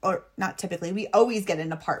 Or not typically, we always get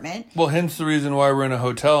an apartment. Well, hence the reason why we're in a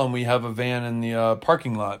hotel and we have a van in the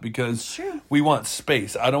parking lot, because we want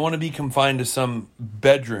space. I don't want to be confined to some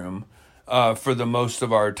bedroom for the most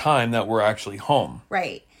of our time that we're actually home.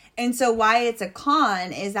 Right. And so why it's a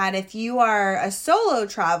con is that if you are a solo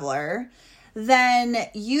traveler, then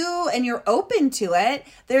you're open to it,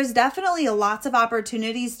 there's definitely lots of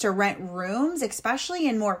opportunities to rent rooms, especially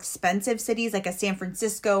in more expensive cities like a San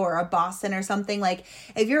Francisco or a Boston or something. Like,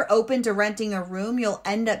 if you're open to renting a room, you'll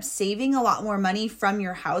end up saving a lot more money from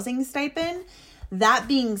your housing stipend. That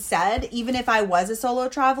being said, even if I was a solo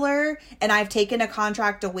traveler and I've taken a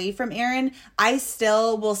contract away from Aaron, I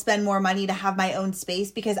still will spend more money to have my own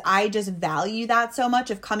space, because I just value that so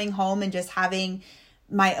much, of coming home and just having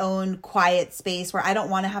my own quiet space where I don't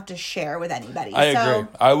want to have to share with anybody. I agree.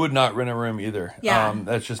 I would not rent a room either. Yeah.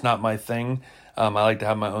 That's just not my thing. I like to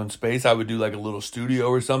have my own space. I would do like a little studio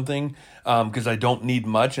or something, because I don't need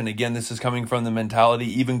much. And again, this is coming from the mentality,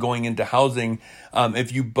 even going into housing.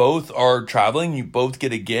 If you both are traveling, you both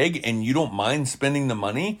get a gig, and you don't mind spending the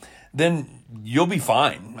money, then you'll be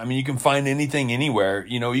fine. I mean, you can find anything anywhere.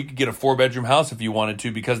 You could get a 4-bedroom house if you wanted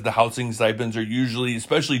to, because the housing stipends are usually,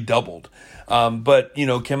 especially, doubled. But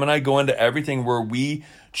Kim and I go into everything where we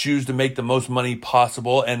choose to make the most money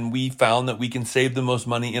possible, and we found that we can save the most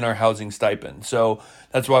money in our housing stipend. So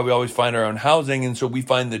that's why we always find our own housing, and so we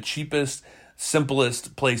find the cheapest,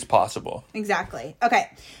 simplest place possible. Exactly.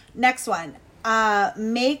 Okay, next one.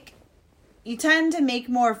 You tend to make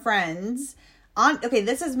more friends.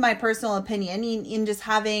 This is my personal opinion in just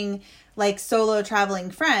having like solo traveling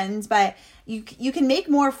friends, but you can make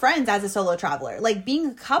more friends as a solo traveler. Like, being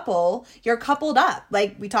a couple, you're coupled up.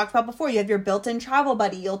 Like we talked about before, you have your built-in travel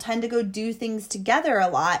buddy. You'll tend to go do things together a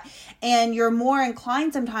lot, and you're more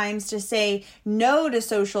inclined sometimes to say no to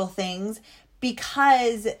social things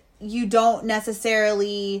because you don't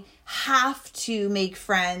necessarily have to make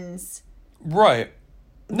friends. Right.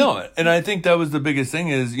 No, and I think that was the biggest thing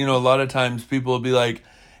is, a lot of times people will be like,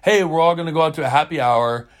 hey, we're all going to go out to a happy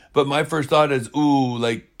hour. But my first thought is, ooh,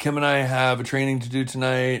 like Kim and I have a training to do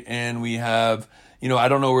tonight, and we have, I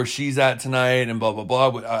don't know where she's at tonight, and blah, blah,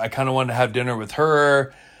 blah. I kind of wanted to have dinner with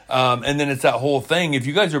her. And then it's that whole thing. If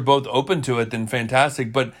you guys are both open to it, then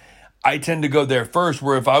fantastic. But I tend to go there first,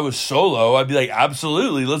 where if I was solo, I'd be like,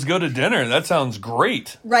 absolutely, let's go to dinner. That sounds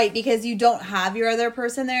great. Right, because you don't have your other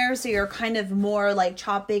person there, so you're kind of more like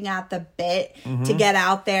chopping at the bit to get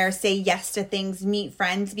out there, say yes to things, meet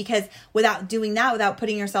friends, because without doing that, without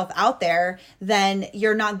putting yourself out there, then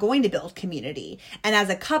you're not going to build community. And as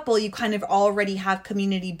a couple, you kind of already have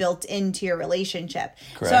community built into your relationship.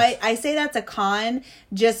 Correct. So I say that's a con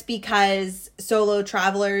just because solo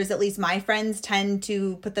travelers, at least my friends, tend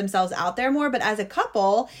to put themselves out there more. But as a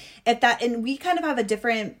couple, and we kind of have a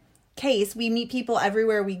different case. We meet people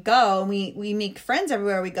everywhere we go, and we make friends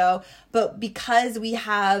everywhere we go. But because we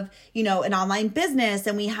have, an online business,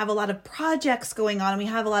 and we have a lot of projects going on, and we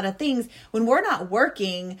have a lot of things, when we're not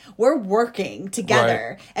working, we're working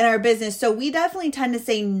together in our business. So we definitely tend to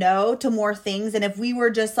say no to more things. And if we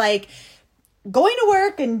were just like going to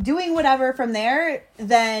work and doing whatever from there,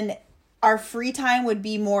 then our free time would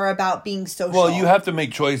be more about being social. Well, you have to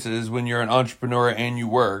make choices when you're an entrepreneur and you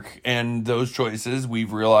work. And those choices,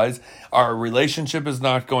 we've realized, our relationship is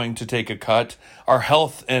not going to take a cut. Our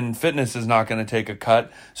health and fitness is not going to take a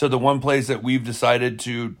cut. So the one place that we've decided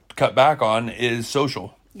to cut back on is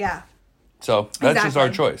social. Yeah. So that's just our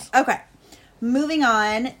choice. Okay. Moving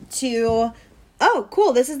on to, oh,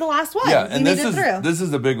 cool. This is the last one. Yeah, and this is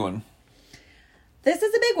the big one. This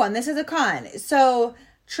is a big one. This is a con. So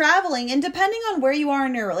traveling, and depending on where you are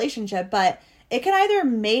in your relationship, but it can either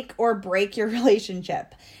make or break your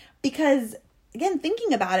relationship. Because, again,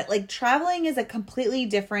 thinking about it, like traveling is a completely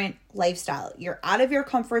different lifestyle. You're out of your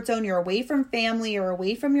comfort zone. You're away from family. You're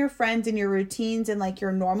away from your friends and your routines and like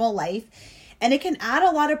your normal life. And it can add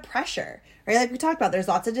a lot of pressure, right? Like we talked about, there's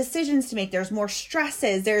lots of decisions to make. There's more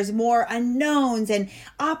stresses. There's more unknowns and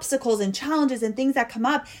obstacles and challenges and things that come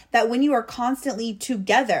up that when you are constantly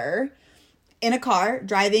together in a car,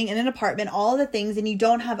 driving in an apartment, all of the things, and you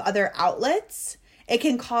don't have other outlets, it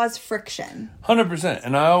can cause friction. 100%.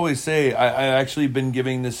 And I always say, I actually been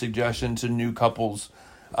giving this suggestion to new couples.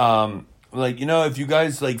 If you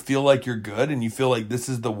guys feel like you're good and you feel like this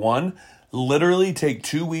is the one, literally take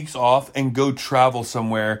 2 weeks off and go travel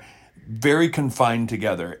somewhere very confined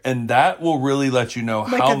together, and that will really let you know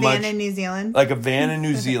how much. Like a van in New Zealand? Like a van in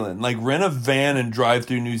New Zealand. Like rent a van and drive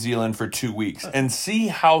through New Zealand for 2 weeks and see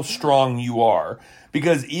how strong you are.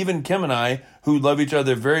 Because even Kim and I, who love each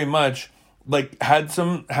other very much, had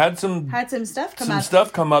some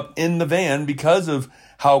stuff come up in the van because of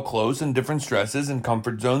how close and different stresses and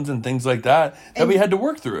comfort zones and things like that we had to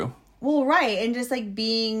work through. Well, right. And just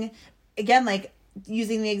being, again,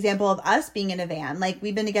 using the example of us being in a van,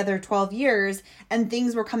 we've been together 12 years and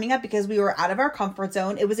things were coming up because we were out of our comfort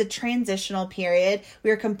zone. It was a transitional period. We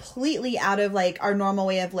were completely out of our normal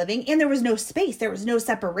way of living, and there was no space. There was no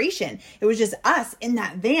separation. It was just us in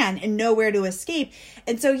that van and nowhere to escape.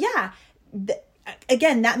 And so,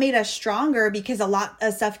 again, that made us stronger because a lot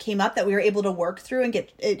of stuff came up that we were able to work through and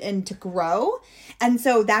get and to grow. And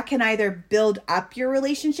so that can either build up your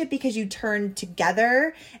relationship because you turn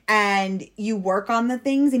together and you work on the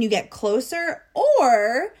things and you get closer,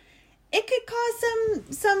 or it could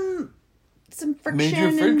cause some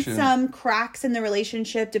friction and some cracks in the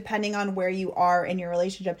relationship depending on where you are in your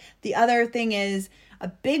relationship. The other thing is, a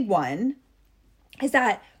big one, is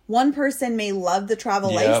that one person may love the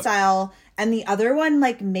travel lifestyle and the other one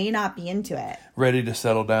may not be into it. Ready to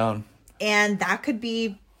settle down. And that could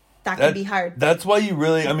be hard. That's why you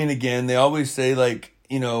really, again, they always say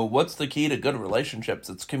what's the key to good relationships?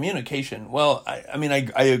 It's communication. Well,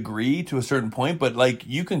 I agree to a certain point, but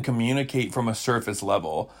you can communicate from a surface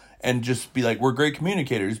level and just be we're great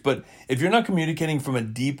communicators. But if you're not communicating from a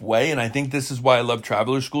deep way, and I think this is why I love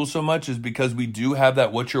Traveler School so much, is because we do have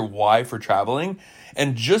that what's your why for traveling.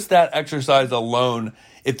 And just that exercise alone,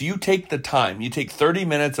 if you take the time, you take 30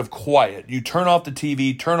 minutes of quiet, you turn off the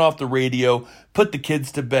TV, turn off the radio, put the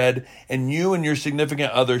kids to bed, and you and your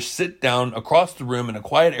significant other sit down across the room in a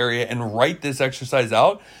quiet area and write this exercise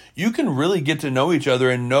out, you can really get to know each other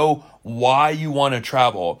and know why you want to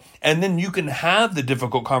travel. And then you can have the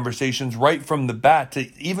difficult conversations right from the bat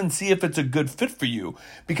to even see if it's a good fit for you,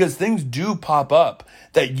 because things do pop up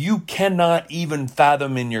that you cannot even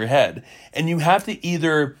fathom in your head. And you have to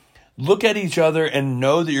either look at each other and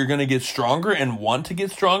know that you're going to get stronger and want to get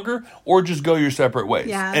stronger, or just go your separate ways.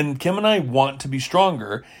 Yeah. And Kim and I want to be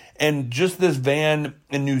stronger. And just this van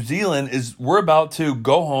in New Zealand we're about to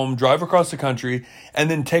go home, drive across the country, and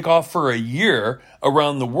then take off for a year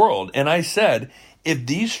around the world. And I said, if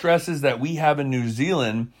these stresses that we have in New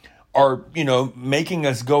Zealand are, making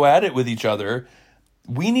us go at it with each other,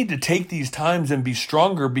 we need to take these times and be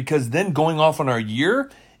stronger, because then going off on our year,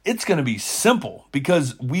 it's going to be simple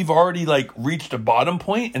because we've already reached a bottom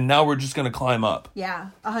point and now we're just going to climb up. Yeah,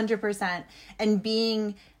 100%.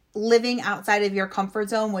 And living outside of your comfort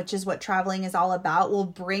zone, which is what traveling is all about, will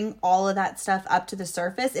bring all of that stuff up to the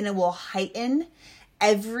surface, and it will heighten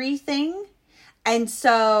everything. And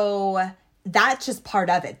so that's just part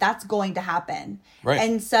of it. That's going to happen. Right.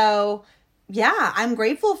 And so, yeah, I'm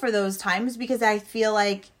grateful for those times, because I feel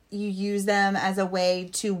like you use them as a way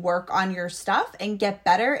to work on your stuff and get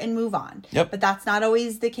better and move on. Yep. But that's not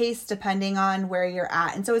always the case depending on where you're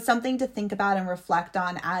at. And so it's something to think about and reflect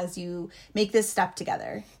on as you make this step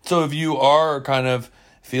together. So if you are kind of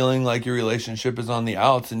feeling like your relationship is on the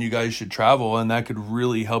outs, and you guys should travel, and that could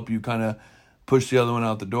really help you kind of push the other one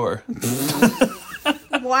out the door.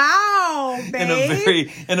 Wow, babe.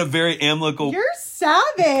 in a very amicable, You're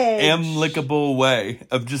savage. amicable way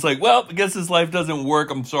of just well, I guess this life doesn't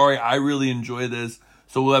work. I'm sorry. I really enjoy this.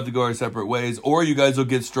 So we'll have to go our separate ways. Or you guys will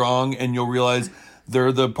get strong and you'll realize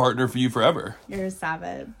they're the partner for you forever. You're a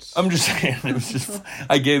savage. I'm just saying, it was just,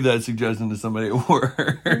 I gave that suggestion to somebody at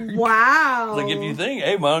work. Wow. If you think,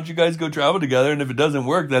 hey, why don't you guys go travel together? And if it doesn't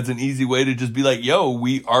work, that's an easy way to just be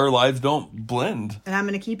our lives don't blend. And I'm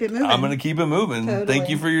going to keep it moving. I'm going to keep it moving. Totally. Thank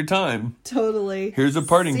you for your time. Totally. Here's a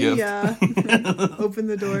parting See gift. ya. Open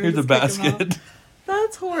the door. Here's a just kick 'em out. basket.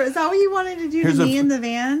 That's horrible. Is that what you wanted to do Here's to a- me in the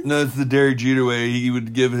van? No, it's the Derek Jeter way. He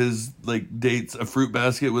would give his dates a fruit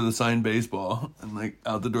basket with a signed baseball, and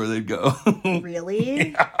out the door they'd go.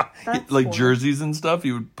 Really? That's horrible. Jerseys and stuff.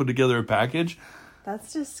 He would put together a package.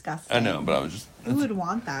 That's disgusting. I know, but I was just. Who would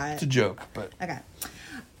want that? It's a joke, but Okay.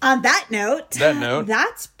 On that note,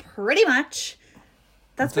 that's pretty much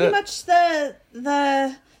the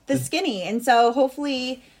skinny. And so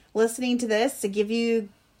hopefully listening to this to give you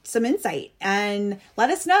some insight, and let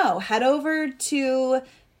us know. Head over to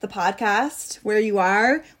the podcast where you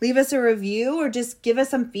are, leave us a review, or just give us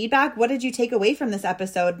some feedback. What did you take away from this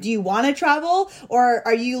episode? Do you want to travel, or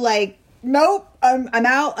are you nope, I'm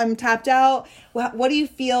out, I'm tapped out? What do you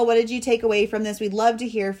feel? What did you take away from this? We'd love to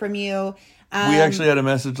hear from you. We actually had a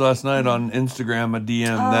message last night on Instagram, a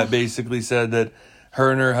DM that basically said that her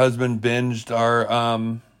and her husband binged our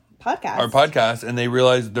podcast, and they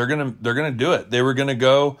realized they're gonna do it. They were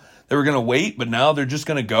gonna wait, but now they're just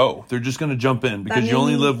gonna go. They're just gonna jump in, because you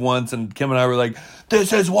only live once. And Kim and I were like,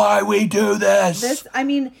 "This is why we do this."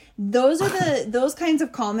 Those kinds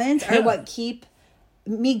of comments are what keep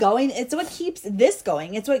me going. It's what keeps this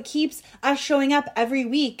going. It's what keeps us showing up every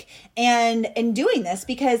week and doing this,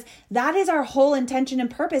 because that is our whole intention and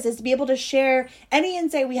purpose, is to be able to share any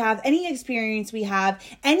insight we have, any experience we have,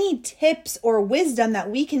 any tips or wisdom that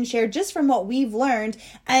we can share just from what we've learned,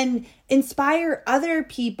 and inspire other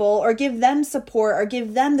people, or give them support, or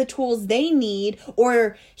give them the tools they need,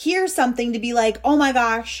 or hear something to be like, oh my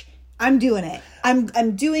gosh, I'm doing it.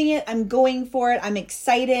 I'm doing it. I'm going for it. I'm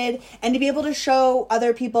excited. And to be able to show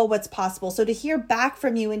other people what's possible. So to hear back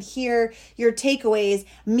from you and hear your takeaways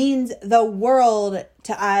means the world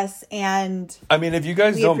to us. And if you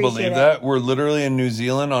guys don't believe that, we're literally in New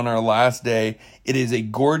Zealand on our last day. It is a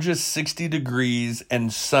gorgeous 60 degrees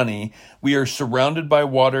and sunny. We are surrounded by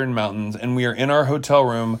water and mountains, and we are in our hotel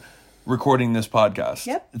room recording this podcast.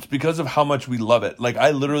 Yep. It's because of how much we love it. I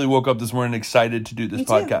literally woke up this morning excited to do this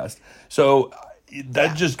podcast. So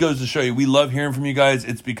that just goes to show you, we love hearing from you guys.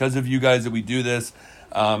 It's because of you guys that we do this.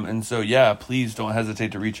 And so, please don't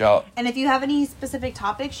hesitate to reach out. And if you have any specific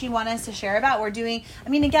topics you want us to share about, we're doing,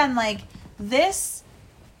 this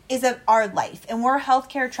is our life, and we're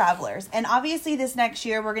healthcare travelers. And obviously this next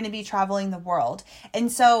year we're going to be traveling the world.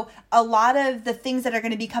 And so a lot of the things that are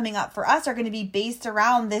going to be coming up for us are going to be based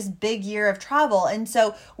around this big year of travel. And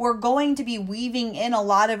so we're going to be weaving in a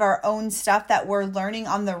lot of our own stuff that we're learning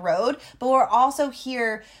on the road, but we're also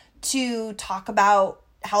here to talk about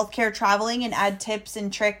healthcare traveling and add tips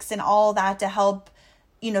and tricks and all that to help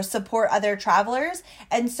support other travelers.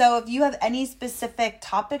 And so if you have any specific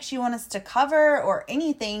topics you want us to cover or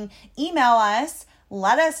anything, email us,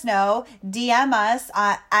 let us know, DM us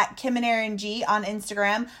at Kim and Aaron G on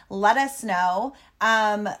Instagram. Let us know.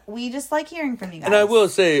 We just like hearing from you guys. And I will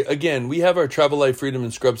say, again, we have our Travel Life Freedom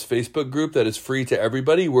and Scrubs Facebook group that is free to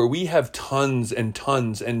everybody, where we have tons and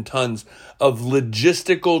tons and tons of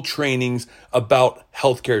logistical trainings about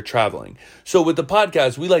healthcare traveling. So with the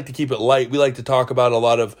podcast, we like to keep it light. We like to talk about a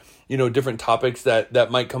lot of different topics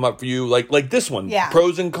that might come up for you, like this one,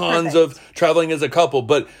 pros and cons of traveling as a couple.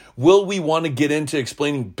 But will we want to get into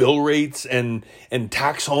explaining bill rates and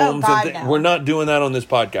tax homes? No. We're not doing that on this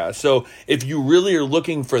podcast. So if you really really are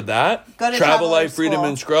looking for that, Go to Travel Traveler Life Freedom School.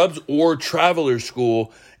 and Scrubs or Traveler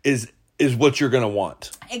School is what you're going to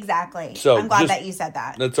want. Exactly. So I'm glad just- that you said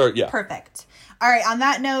that. That's our, yeah. Perfect. All right. On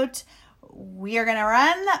that note, we are going to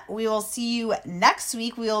run. We will see you next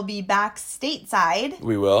week. We will be back stateside.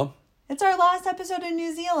 We will. It's our last episode in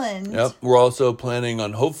New Zealand. Yep. We're also planning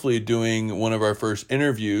on hopefully doing one of our first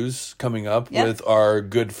interviews coming up Yep. with our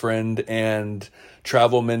good friend and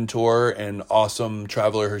travel mentor and awesome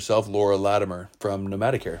traveler herself, Laura Latimer from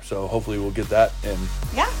Nomadicare. So hopefully we'll get that in.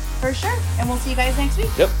 Yeah, for sure. And we'll see you guys next week.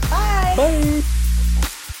 Yep. Bye. Bye.